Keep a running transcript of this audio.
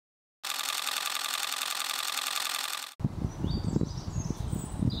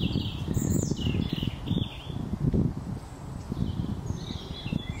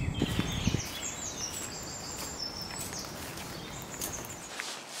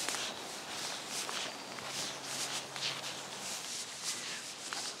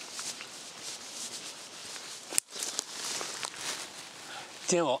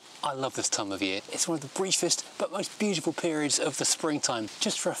Do you know what? I love this time of year. It's one of the briefest but most beautiful periods of the springtime.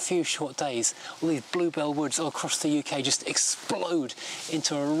 Just for a few short days, all these bluebell woods all across the UK just explode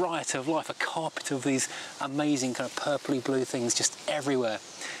into a riot of life, a carpet of these amazing kind of purpley blue things just everywhere.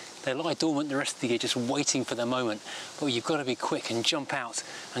 They lie dormant the rest of the year just waiting for their moment, but you've got to be quick and jump out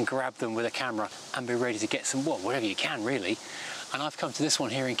and grab them with a camera and be ready to get some, well, whatever you can really. And I've come to this one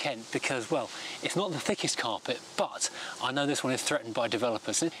here in Kent because, well, it's not the thickest carpet, but I know this one is threatened by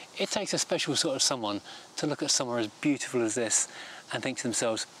developers. It takes a special sort of someone to look at somewhere as beautiful as this and think to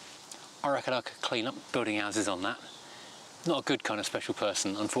themselves, I reckon I could clean up building houses on that. Not a good kind of special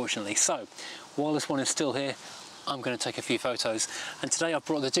person, unfortunately. So, while this one is still here, I'm going to take a few photos. And today I've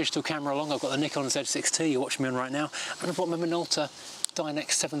brought the digital camera along. I've got the Nikon Z6ii, you're watching me on right now, and I've brought my Minolta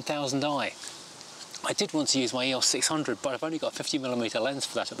Dynax 7000i. I did want to use my EOS 600, but I've only got a 50mm lens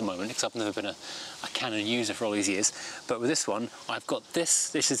for that at the moment because I've never been a Canon user for all these years. But with this one, I've got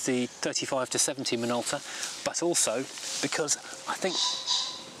this is the 35-70 Minolta, but also because I think,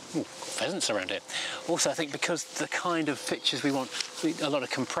 ooh, pheasants around here. Also, I think because the kind of pictures we want, a lot of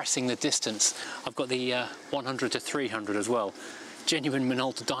compressing the distance, I've got the 100-300 as well. Genuine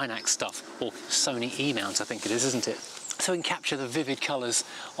Minolta Dynax stuff, or Sony E-mount I think it is, isn't it? So we can capture the vivid colours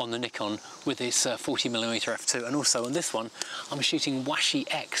on the Nikon with this 40mm f2, and also on this one I'm shooting Washi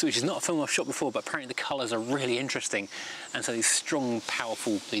X, which is not a film I've shot before, but apparently the colours are really interesting, and so these strong,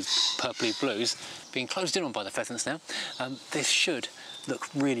 powerful, these purpley blues being closed in on by the pheasants now, this should look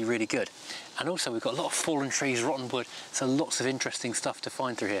really, really good. And also we've got a lot of fallen trees, rotten wood, so lots of interesting stuff to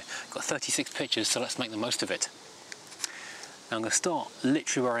find through here. Got 36 pictures, so let's make the most of it. Now I'm going to start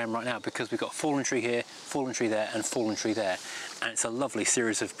literally where I am right now because we've got a fallen tree here, fallen tree there and fallen tree there, and it's a lovely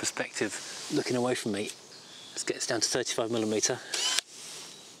series of perspective looking away from me. Let's get this down to 35mm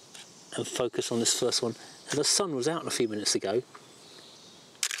and focus on this first one. And the sun was out a few minutes ago.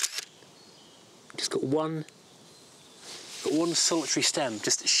 Just got one solitary stem,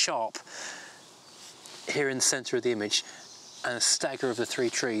 just sharp here in the centre of the image, and a stagger of the three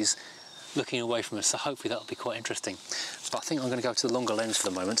trees looking away from us, so hopefully that'll be quite interesting. But I think I'm going to go to the longer lens for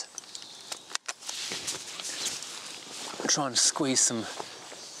the moment. Try and squeeze some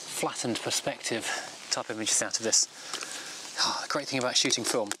flattened perspective type images out of this. The great thing about shooting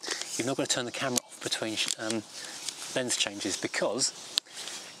film, you've not got to turn the camera off between lens changes because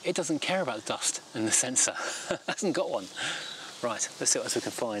it doesn't care about dust in the sensor. It hasn't got one. Right, let's see what else we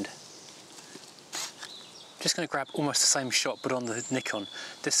can find. Just going to grab almost the same shot but on the Nikon.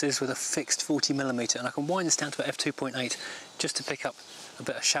 This is with a fixed 40mm, and I can wind this down to f2.8 just to pick up a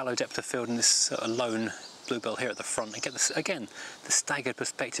bit of shallow depth of field in this sort of lone bluebell here at the front and get this, again, the staggered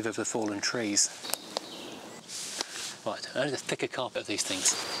perspective of the fallen trees. Right, I need a thicker carpet of these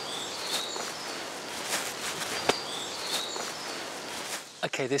things.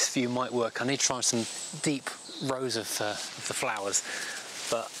 Okay, this view might work. I need to try some deep rows of the flowers,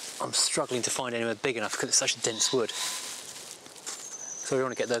 but I'm struggling to find anywhere big enough because it's such a dense wood. So we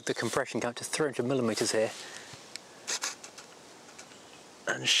want to get the compression count to 300mm here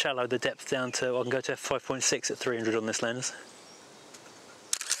and shallow the depth down to, I can go to f5.6 at 300 on this lens.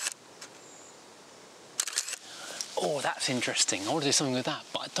 Oh, that's interesting. I want to do something with that,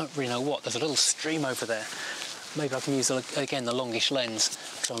 but I don't really know what. There's a little stream over there. Maybe I can use, again, the longish lens,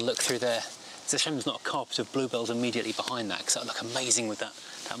 try and look through there. It's a shame there's not a carpet of bluebells immediately behind that, because that would look amazing with that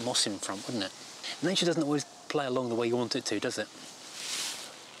moss in front, wouldn't it? Nature doesn't always play along the way you want it to, does it?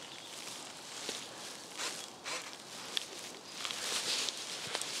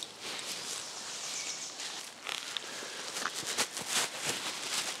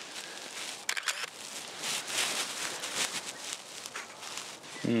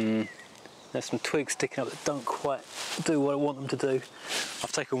 There's some twigs sticking up that don't quite do what I want them to do.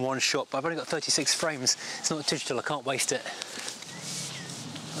 I've taken one shot, but I've only got 36 frames. It's not digital, I can't waste it.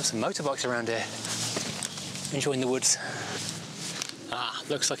 There's some motorbikes around here, enjoying the woods.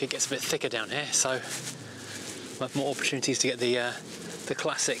 Looks like it gets a bit thicker down here, so I'll have more opportunities to get the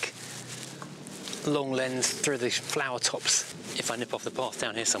classic long lens through the flower tops if I nip off the path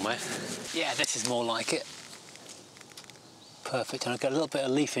down here somewhere. Yeah, this is more like it. Perfect, and I've got a little bit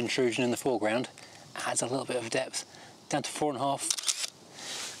of leaf intrusion in the foreground, adds a little bit of depth, down to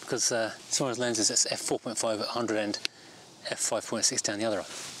 4.5, because some of those lenses it's f4.5 at 100 end, f5.6 down the other.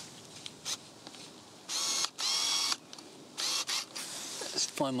 Let's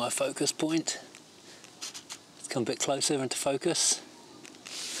find my focus point. Let's come a bit closer into focus.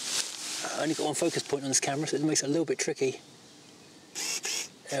 I only got one focus point on this camera, so it makes it a little bit tricky.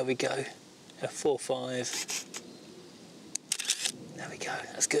 There we go, f4.5. There we go,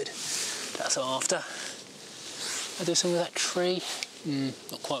 that's good. That's what I'm after. I'll do something with that tree.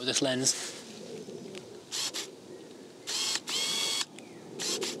 Not quite with this lens.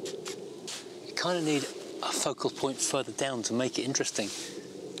 You kind of need a focal point further down to make it interesting.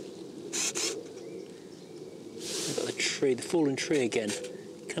 We've got the tree, the fallen tree again.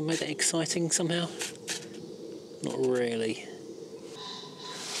 Can I make that exciting somehow? Not really.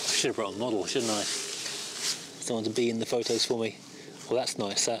 I should have brought a model, shouldn't I? Someone to be in the photos for me. Well, that's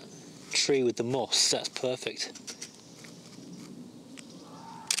nice, that tree with the moss, that's perfect.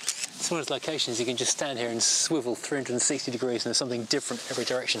 It's one of those locations you can just stand here and swivel 360 degrees and there's something different every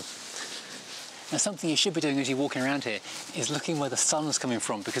direction. Now, something you should be doing as you're walking around here is looking where the sun's coming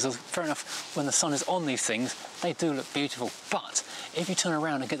from, because fair enough, when the sun is on these things, they do look beautiful. But if you turn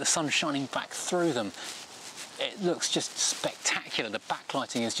around and get the sun shining back through them, it looks just spectacular. The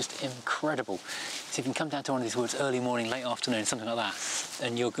backlighting is just incredible. So if you can come down to one of these woods early morning, late afternoon, something like that,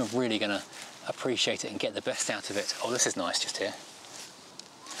 then you're really going to appreciate it and get the best out of it. Oh, this is nice just here.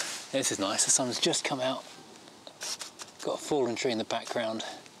 This is nice. The sun's just come out. Got a fallen tree in the background.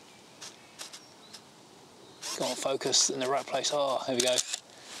 Got focus in the right place. Oh, here we go.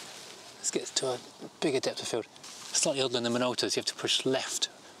 Let's get to a bigger depth of field. Slightly odd than the Minoltas, you have to push left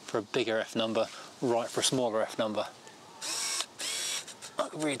for a bigger F number, right for a smaller F number. I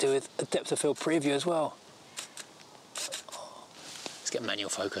could really do with a depth of field preview as well. Let's get manual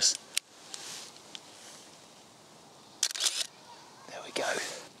focus. There we go.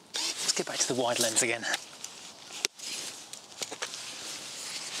 Let's get back to the wide lens again.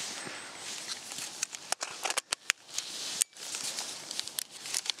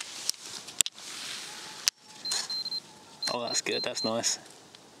 Oh, that's good, that's nice.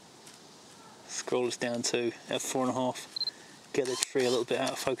 Scroll this down to f4.5. Get the tree a little bit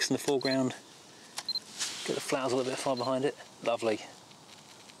out of focus in the foreground. Get the flowers a little bit far behind it. Lovely.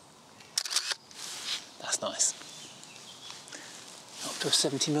 That's nice. Up to a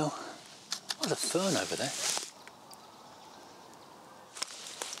 70mm. There's a fern over there.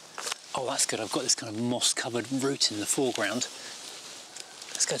 Oh, that's good. I've got this kind of moss-covered root in the foreground.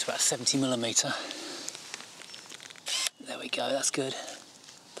 Let's go to about 70mm. There we go, that's good.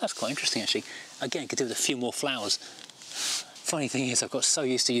 That's quite interesting actually. Again, could do with a few more flowers. Funny thing is, I've got so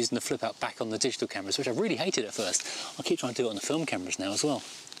used to using the flip out back on the digital cameras, which I really hated at first. I keep trying to do it on the film cameras now as well.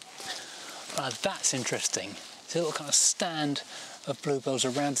 That's interesting. It's a little kind of stand of bluebells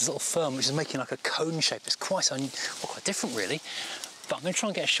around this little fern, which is making like a cone shape. It's quite different really. But I'm going to try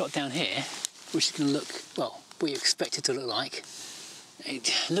and get a shot down here, which is going to look, well, what you expect it to look like.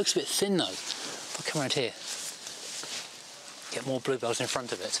 It looks a bit thin though. If I come around here, get more bluebells in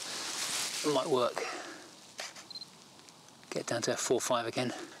front of it, it might work. Get down to f4.5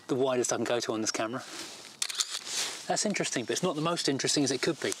 again, the widest I can go to on this camera. That's interesting, but it's not the most interesting as it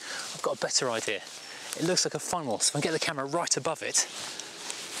could be. I've got a better idea. It looks like a funnel, so if I get the camera right above it,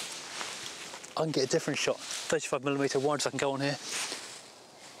 I can get a different shot. 35mm wide as I can go on here.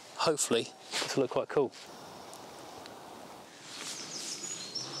 Hopefully, this will look quite cool.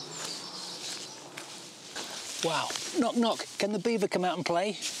 Wow, knock knock, can the beaver come out and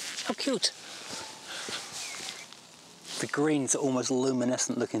play? How cute. The greens are almost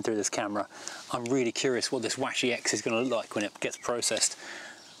luminescent looking through this camera. I'm really curious what this Washi X is going to look like when it gets processed.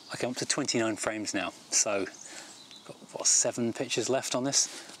 I came up to 29 frames now, so got what, 7 pictures left on this.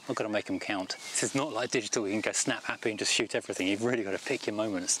 I've got to make them count. This is not like digital, you can go snap happy and just shoot everything. You've really got to pick your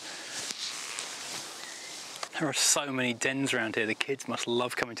moments. There are so many dens around here. The kids must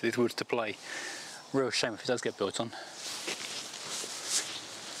love coming to these woods to play. Real shame if it does get built on.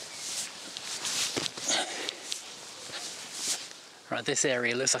 Right, this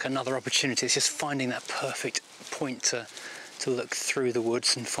area looks like another opportunity. It's just finding that perfect point to look through the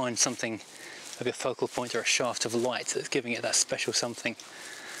woods and find something, maybe a focal point or a shaft of light that's giving it that special something.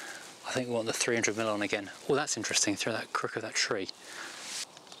 I think we want the 300mm on again. Oh, that's interesting, through that crook of that tree.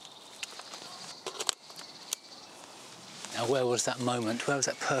 Now, where was that moment? Where was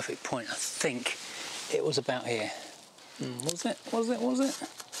that perfect point? I think it was about here. Was it? Was it? Was it?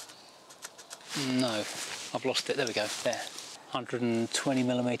 No, I've lost it. There we go. There. 120mm,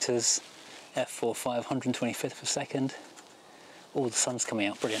 f4.5, 125th of a second. Oh, the sun's coming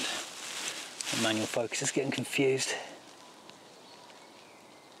out. Brilliant. The manual focus is getting confused.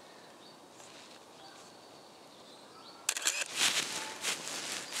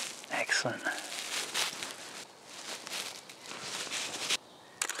 Excellent.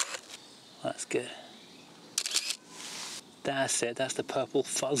 That's good. That's it, that's the purple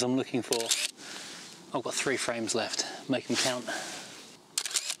fuzz I'm looking for. I've got 3 frames left, make them count.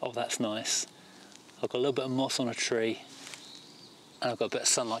 Oh, that's nice. I've got a little bit of moss on a tree, and I've got a bit of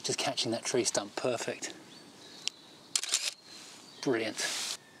sunlight just catching that tree stump, perfect.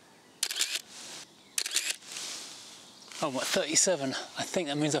 Brilliant. Oh, I'm at 37. I think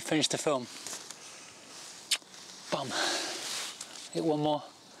that means I've finished the film. Bum. Hit one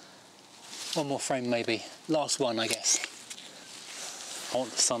more frame maybe. Last one, I guess. I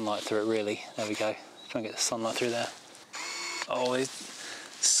want the sunlight through it really. There we go. Try and get the sunlight through there. Oh, there's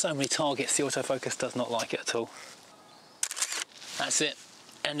so many targets, the autofocus does not like it at all. That's it.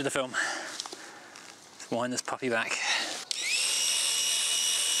 End of the film. Let's wind this puppy back.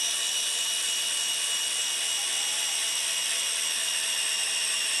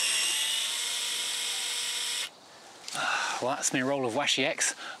 Well, that's my roll of Washi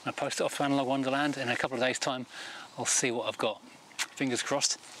X. I'm going to post it off to Analog Wonderland. In a couple of days' time, I'll see what I've got. Fingers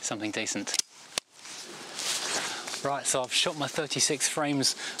crossed, something decent. Right, so I've shot my 36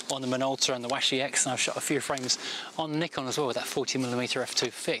 frames on the Minolta and the Washi X, and I've shot a few frames on the Nikon as well with that 40mm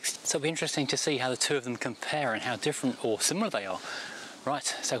f2 fixed. So it'll be interesting to see how the two of them compare and how different or similar they are. Right,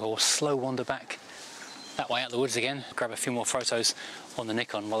 so I'll slow wander back that way out the woods again, grab a few more photos on the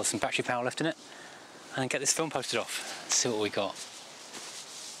Nikon while there's some battery power left in it, and get this film posted off. Let's see what we got.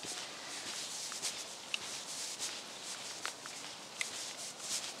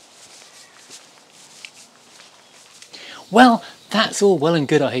 Well, that's all well and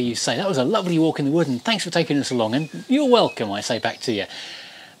good, I hear you say. That was a lovely walk in the wood, and thanks for taking us along, and you're welcome, I say back to you.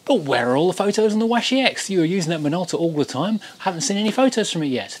 But where are all the photos on the Washi X? You were using that Minolta all the time, haven't seen any photos from it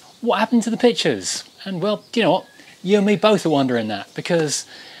yet. What happened to the pictures? And well, do you know what? You and me both are wondering that, because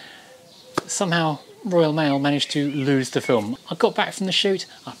somehow Royal Mail managed to lose the film. I got back from the shoot,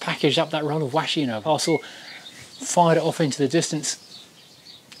 I packaged up that roll of Washi in a parcel, fired it off into the distance,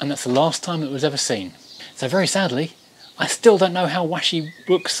 and that's the last time it was ever seen. So very sadly, I still don't know how Washi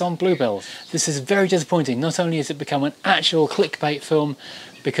looks on Bluebells. This is very disappointing. Not only has it become an actual clickbait film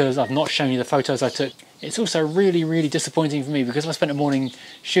because I've not shown you the photos I took, it's also really, really disappointing for me because I spent a morning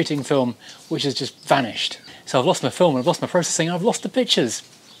shooting film which has just vanished. So I've lost my film, I've lost my processing, and I've lost the pictures,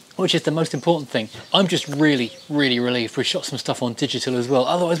 which is the most important thing. I'm just really, really relieved we shot some stuff on digital as well,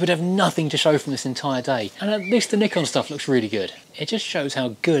 otherwise we'd have nothing to show from this entire day. And at least the Nikon stuff looks really good. It just shows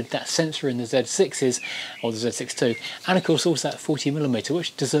how good that sensor in the Z6 is, or the Z6ii, and of course also that 40mm,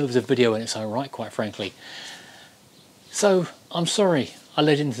 which deserves a video in its own right, quite frankly. So, I'm sorry I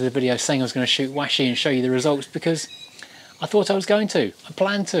led into the video saying I was going to shoot Washi and show you the results, because I thought I was going to, I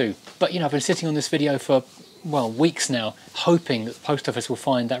planned to, but you know, I've been sitting on this video for well, weeks now, hoping that the post office will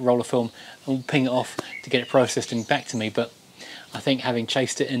find that roll of film and will ping it off to get it processed and back to me, but I think having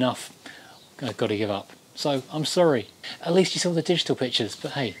chased it enough, I've got to give up. So I'm sorry. At least you saw the digital pictures,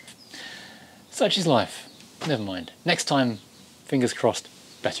 but hey, such is life. Never mind. Next time, fingers crossed,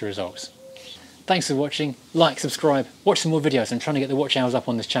 better results. Thanks for watching. Like, subscribe, watch some more videos. I'm trying to get the watch hours up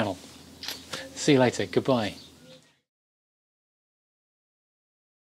on this channel. See you later. Goodbye.